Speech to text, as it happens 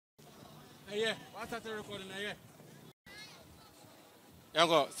Yeah, what's that recording?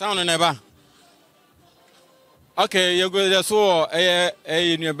 Yango, sound never. Okay, you go there so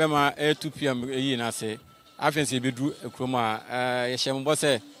in your bema 2 p.m. I say. I fancy be do a chroma. Yeshem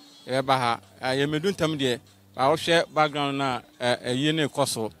bosse, Baha. I am doing them there. I'll share background now. A year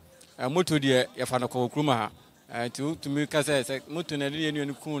coso. A motor dear, if I know chroma. To me, Cassa, Mutin and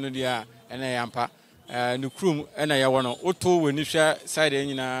Union Kun dia and I ampa. No crew and I want to auto when you share side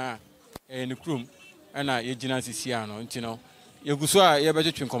in the crew and I Siano, you know. You go so you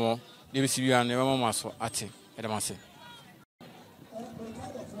better to come on. You see you are never maso at it. I'm on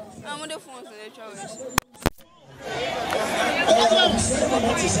the phone to the choice.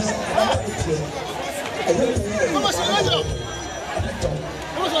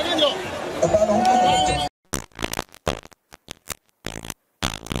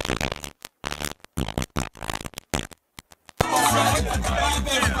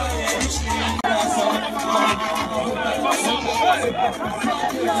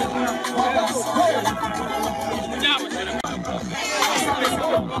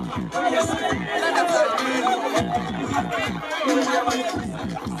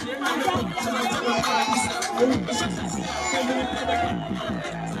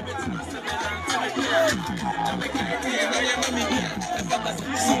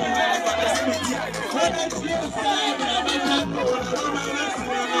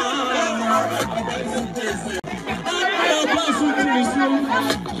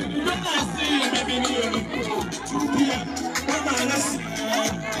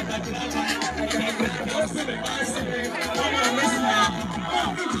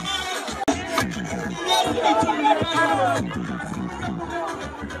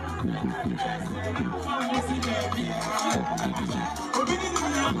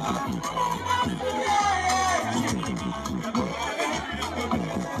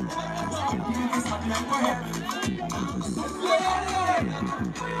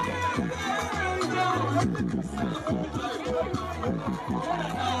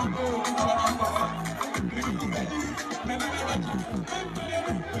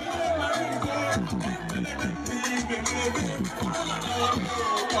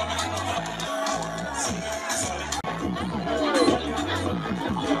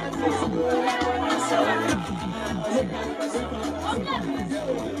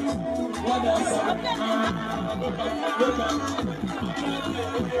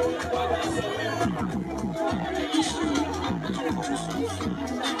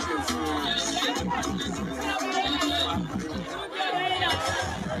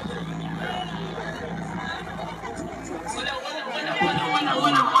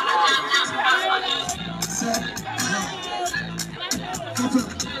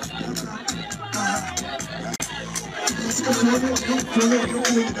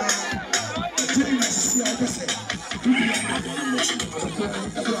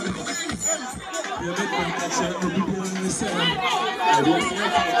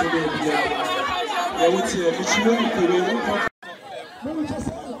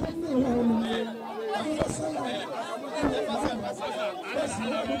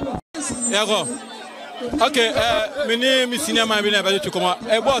 Okay, my name is Senior Man. To come on.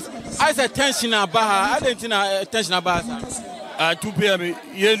 Boss, I said tension about. I didn't know tension about. 2 p.m.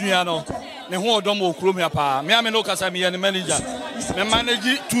 Yeniano. Ne ho dom o krom ya pa. Me am no kasa me ye manager. Me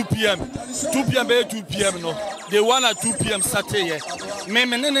manage 2 p.m. 2 p.m. be 2 p.m. no. They one at 2 p.m. Saturday. Me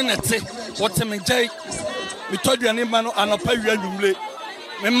ne te. What me jay. Me told you any man anopa wi anwumle.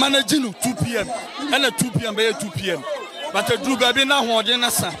 Me manage no 2 p.m. and at 2 p.m. be 2 p.m. But the do baby na ho de na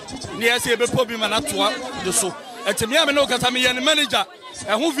sa. Ne say be po bi ma na toa de so. Ete me am no kasa me ye manager.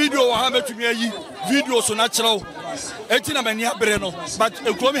 E ho video wo ha betumi ayi. Video so na kyerɛw. Eti na mani abre no. But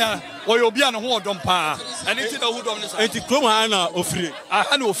ekrom ha wo ye obi an ho odom pa. Ene ti na hu dom ne sa. Eti krom ha na ofiri.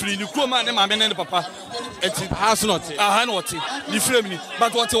 Aha na ofiri ni krom ha ne ma me ne papa. Eti house not. Aha na ote. Ni frame ni.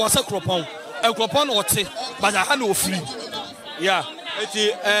 But what was a kropon. E kropon na ote. But aha na ofiri. Yeah.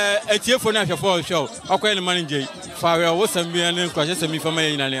 Eti efo na hwefo show. Akwa ne manager. Fa we wo sam bia ne kwahye sami fa ma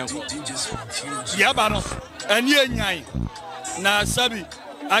yina ne enko. Ya ba no. Ani enyan. Na sabi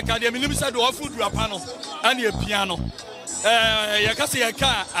academy nim said do food rapa no ani e piano ya kase ya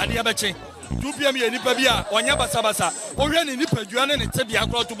ka ade abeche 2 pm ye nipa bia onya basabasa o hwe ne nipa duane ne te bia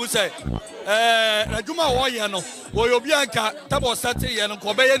kro to bu say adwuma wo ye no wo yo bia nka tabo sate ye no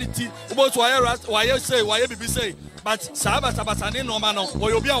ko be ye ni ti wo so wa ye say wa ye bibi say but sabasa ne no ma no wo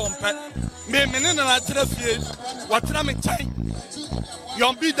yo bia wo mpe me ne na tra fie wa tra me time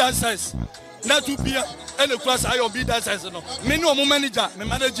yon be dancers na 2 pm and the class I be dancers no me no manager me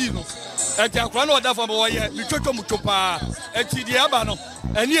manage no eti akwa na oda fo bo ye mi twetwo mutopa eti de aba no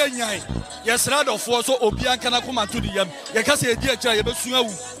eni enyan ye srado fo so obi anka na koma to di yam ye ka se edi akira ye besu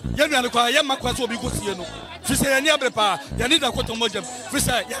awu ye nuane kwa ye makwa so obi gosie no fi se eni abrepa ye ni da koto mojam fi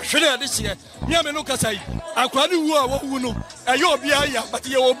se ye hwere ya de hye me me no kasai akwa ni wu a wo wu no ye obi aya but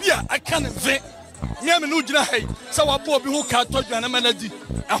ye obi a aka ne ve me me no gina hai se wa bo obi ho ka to dwane manadi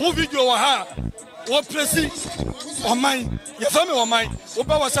aho video wa ha wo presi oman ye fa me oman wo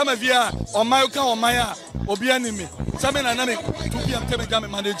ba wasama via oman ka oman a obi anime same na na me 2 pm teme jam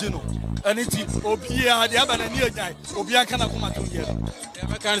manage no aniti obi a de aba na ni agyan obi aka na koma to ye ya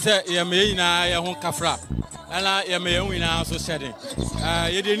me kan say ye me yina ye ho kafra ala ye me yina so shedding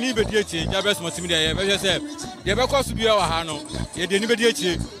ye de ni be die tie jabes multimedia ye be say ye be kwasu bia wa ha no ye de ni be die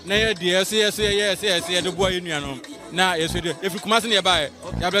tie na ye de ye de boy nua no na ye so de if kuma se ne ye ba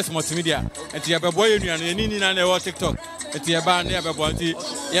jabes multimedia enti ye be boy nua no ye ni na na ye TikTok enti ye ba na ye be boy enti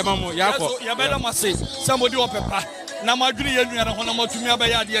ye ma mo ya ko ye be da mase somebody opepa na madwiri ye nua no ho na matumi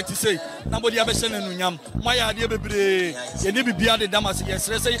abaye ade ti sei na bodi abehye na nunyam ma ya ade bebre ye ni bibia de damase ye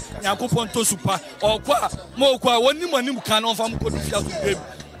sere sei yakopon to supa okwa mo okwa woni manim kan on fam ko dufia so dem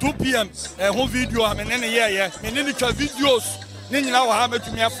 2 pm ho video a menene ye menene twa videos ni nyina wa ha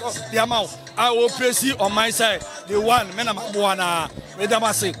matumi afo de amaw a o presi on my side the one me na mabo na me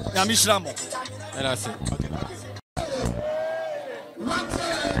damase ya mi shramo ela se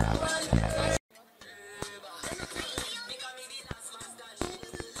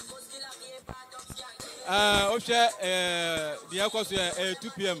option the course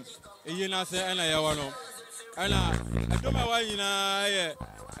 2 pm eyi na se na ya wono ana adoma wa yina ye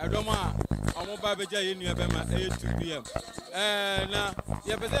adoma omo ba beja ye nua be ma 2 pm na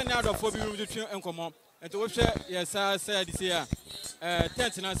ye pese ni adofo bi ru twe enkomo ento wo hwe ye sa di se ya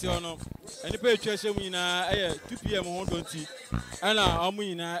tent na se ono eni pe twa hye mu yina 2 pm ho donti ana omo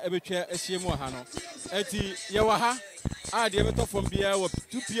yina ebetwa hye mu ha no enti ye wa ha a de beto from bia wo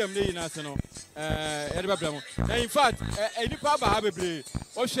 2 pm ne yina se no e de babla mo in fact eni pa ba ha bebre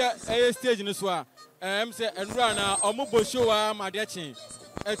wo hwe stage no so a say enura na omo bo show wa ma de chin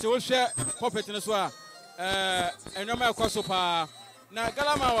enti wo hwe puppet no so a enoma ekoso pa na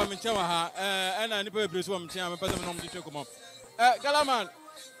galama wa menche wa ha na nipa bebre so wa menche am pese no mo de komo galaman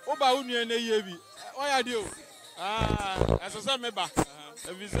wo ba unue na ye bi o ya de o asese me ba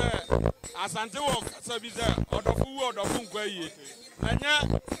ebize asante wo kasa bize odofu nkwa yie anya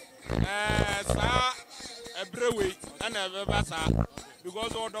sa ebrewe na ebeba sa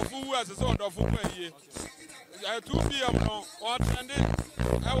because odofu asese odofu nkwa yie 2 pm no o trending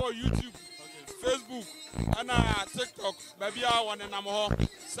our YouTube Facebook and TikTok baby a won na mo ho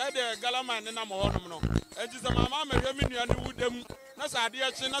say the galaman na mo ho no enti se mama me hwe mi nua ne wudem na sa ade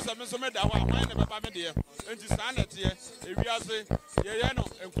echi na se me so me da ho aman ne baba me de enti sa na te ewiase ye no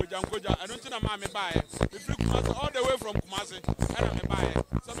enkoja anu nti na ma me baaye me free Kumasi all the way from Kumasi and me baaye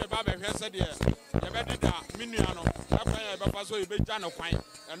so me baba hwe se de ye be dida me nua no akwan ye baba so ye be gya no kwan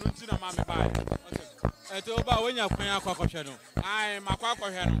anu nti na ma me baaye enti oba wonya kwan akwakohwe no ai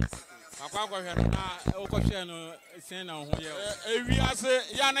makwakohwe no akwa na okwohwe no sen na ho ye ewiase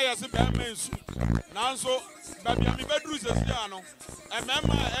ya na yesi be mensu nanso babia mi bedru sesia no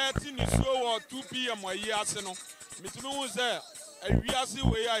emema eti ni so wo 2 pm ayi ase no mitumi hu se ewiase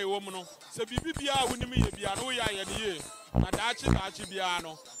we ya ewo mu no se bibibia wonimi ye bia no ya ye de ye na daachi bia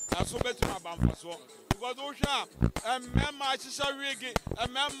no aso betuma bamfaso because o hwa emema chisha wigi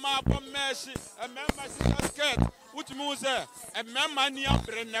emema pomeshi emema chisha skirt utumi hu se emema ni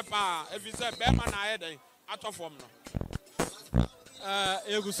abre nepa evise be ma na ye den atofom no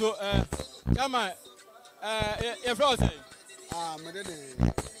eguso kama e froze me de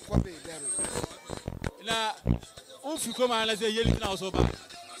ko be there na un fi ko ma na se yeli na so ba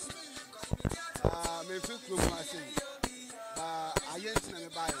me fi ko ma se ba ayentina me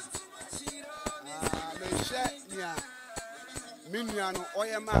ba me hye nia minua no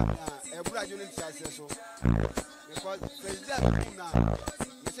oyema ebura jo ne tiase so because president na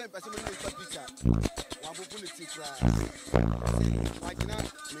me say person me take picture wa bubu ne tikra wa gina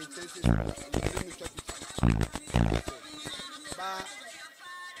me tense me take picture ba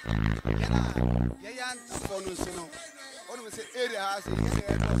ya for no so no onu me say area ha say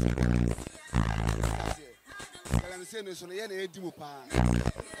ya kala me say no so no ya na edi mu pa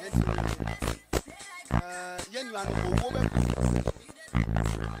ya nua no owo be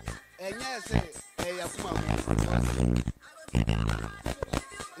enye say ya kuma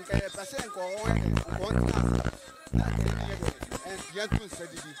nka ya pase nko on and ya tu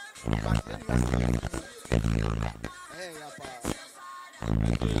sadidi but ya pa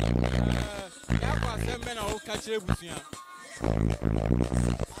ya pa sembe na o ka chere busia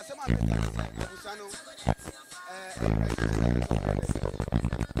asema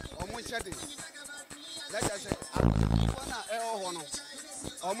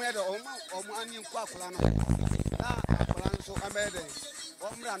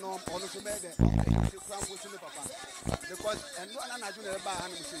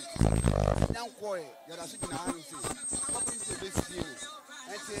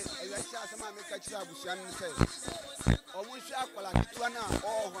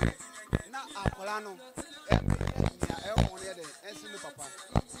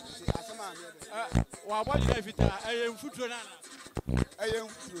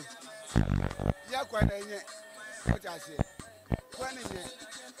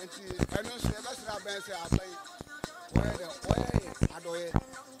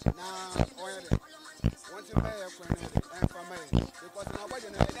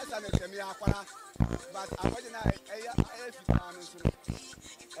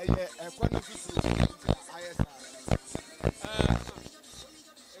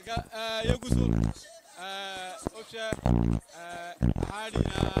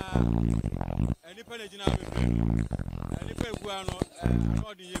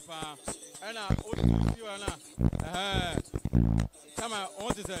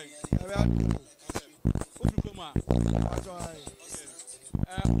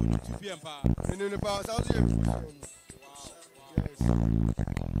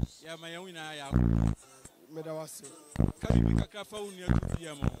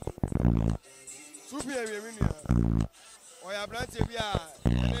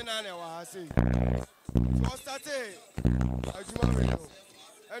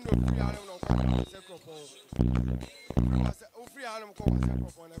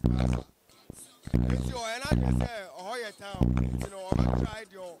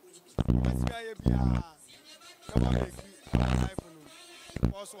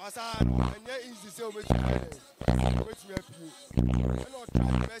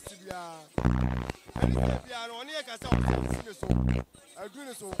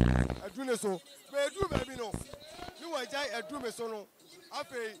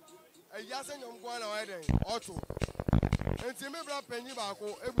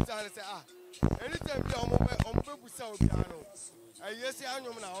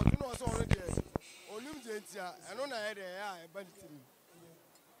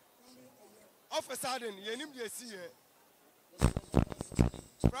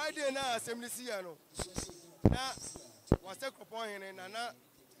Friday na assembly see no. Na wase kopon hene na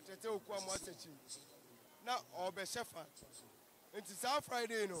tete oku am wasechi. Na obe shefa. Nti sa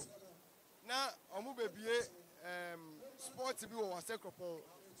Friday no. Na omu bebie sports bi wo wase kopon.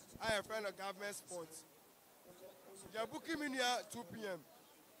 I am friend of government sports. Ya booking me near 2 p.m.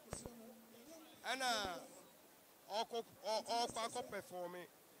 And all performing.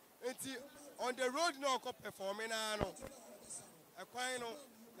 Nti on the road no performing na no. Ekwan no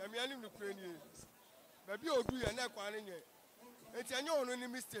na me anim no krani. Baby odu ye na ekwan nye. Enti anya ono ni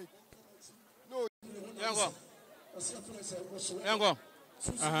mistake. No. Yango.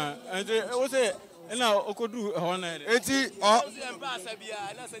 Aha. Enti wo say na okodu ho na ede. Enti o se mba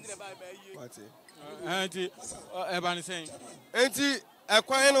asabia na sanjine ba yi. Pati. Enti e ba ni sen. Enti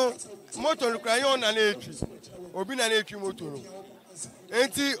ekwan no motor krani on na etwi. Obi na etwi motor no.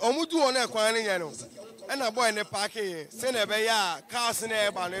 Enti omudu on ekwan ne ye no. And a boy in the parking, send a bear, cars in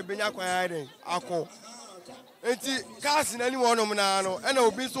a ban, a benya quiet, ako. And cars in any one of Manano, and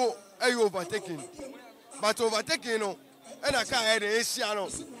I'll be so overtaking. But overtaking, no, and I can't add a Siano.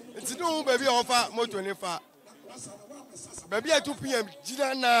 It's no baby offer more 25. Baby at 2 p.m.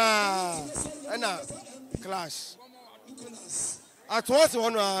 Gina and a clash. At once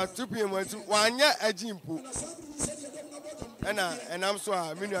on 2 p.m. 1 year a gym pool. And I'm so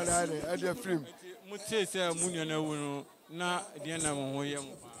a million at the film. Muti se munyo na wuno na ede na mo ho yem.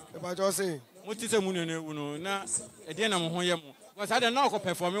 E ba jo say muti se munyo na wuno na ede na mo ho yem. Was ada na ko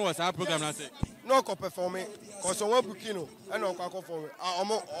performing was our program na say. No ko performing cause one booking no e na ko performing.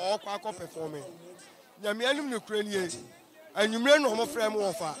 Omo o ko performing. Nya me anim ne kura ni e. Anwumre no omo frame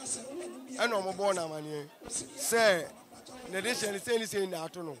wo fa. E na omo bo na mane. Say na de say na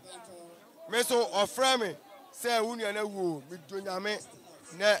ato no. Me so o frame say wunya na wo me do nyame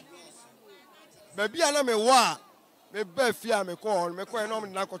na baby ana me wa me ba fia me call me no me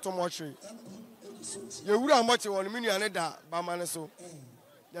na koto mo hwe ye wura mo che won me nuane da ba ma ne so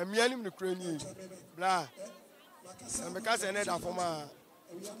ya mi anim ne kura ni bla me ka se ne da foma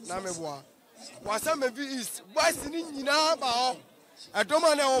na me boa wasa me vi east boys ni nyina ba o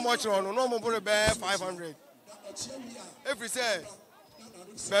adoma na wo mo che no no mo bo be 500 every say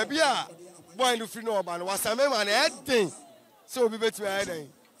baby a boy no free no ba no wasa me ma na edin so obi betu ayi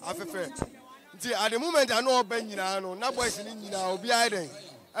den afefe nti at the moment I know oba nyina no na boys ni nyina obi aiden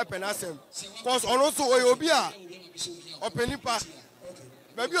e penasem cause ono so oyo obi a openipa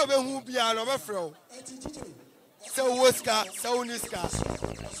baby obehu bia no be frɛ se wo ska se uniska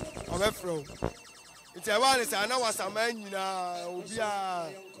obe frɛ nti e wa ni say na wasama nyina obi a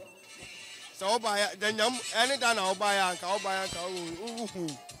se oba ya denyam ene da na oba ya nka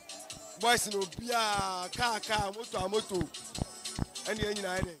uhu boys no bia ka moto ene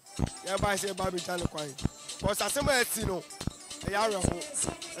nyina ene ya ba se ba bi tan kwai cause asema eti no e ya reho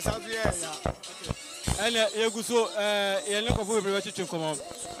e sa bi ya ene yeguso ye ne kofo bebre chichi komo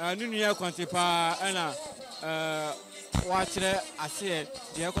nunu ya kwante pa ena wa kire ase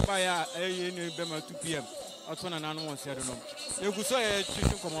de ekoba ya eye ne be ma 2 pm otona nanu won se do no yeguso ye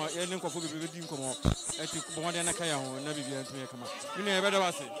chichi komo ye ne kofo bebre di komo eti bo de na ka ya ho na bibia ntu ye kama nunu ye be do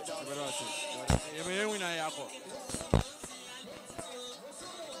wase ye be yen wina ya ko.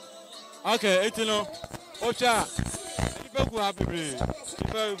 Okay, etino ocha ibegu habibre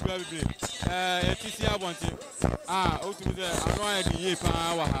etisi abonti otu de anu aye di ye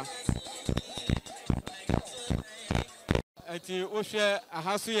pa wa ha eti ohwe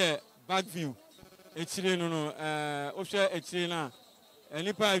ahaso ye back view etire no no ohwe etire na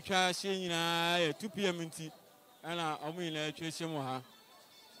enipa atwa hye nyina 2 pm nti ana omu nyina atwa hye mu ha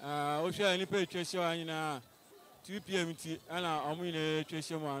ohwe enipa atwa hye wa nyina 2 pm nti ana omu nyina atwa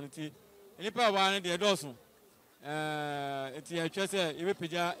hye mu ha nti enipa wa ne de doso enti ya twese ebe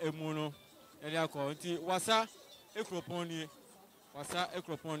peja emu no eri akọ nti wasa ekropon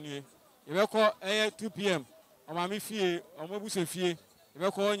nie ebe kọ 2 pm omami fie omobuso fie ebe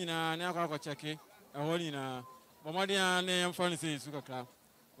kọ nyina na akọ cheke eho nyina bomode an na yemfa ne sei su kakra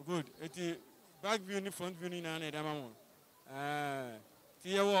good enti back view ni front view ni na na edama mo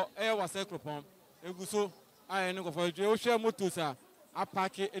ti yewo wasa ekropon eguso aye ne ko fo o hwe motos a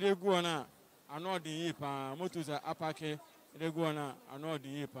apake eregu ona ano de yi pa motos a apake eregu ona ano de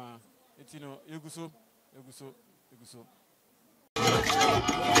yi pa etino yeguso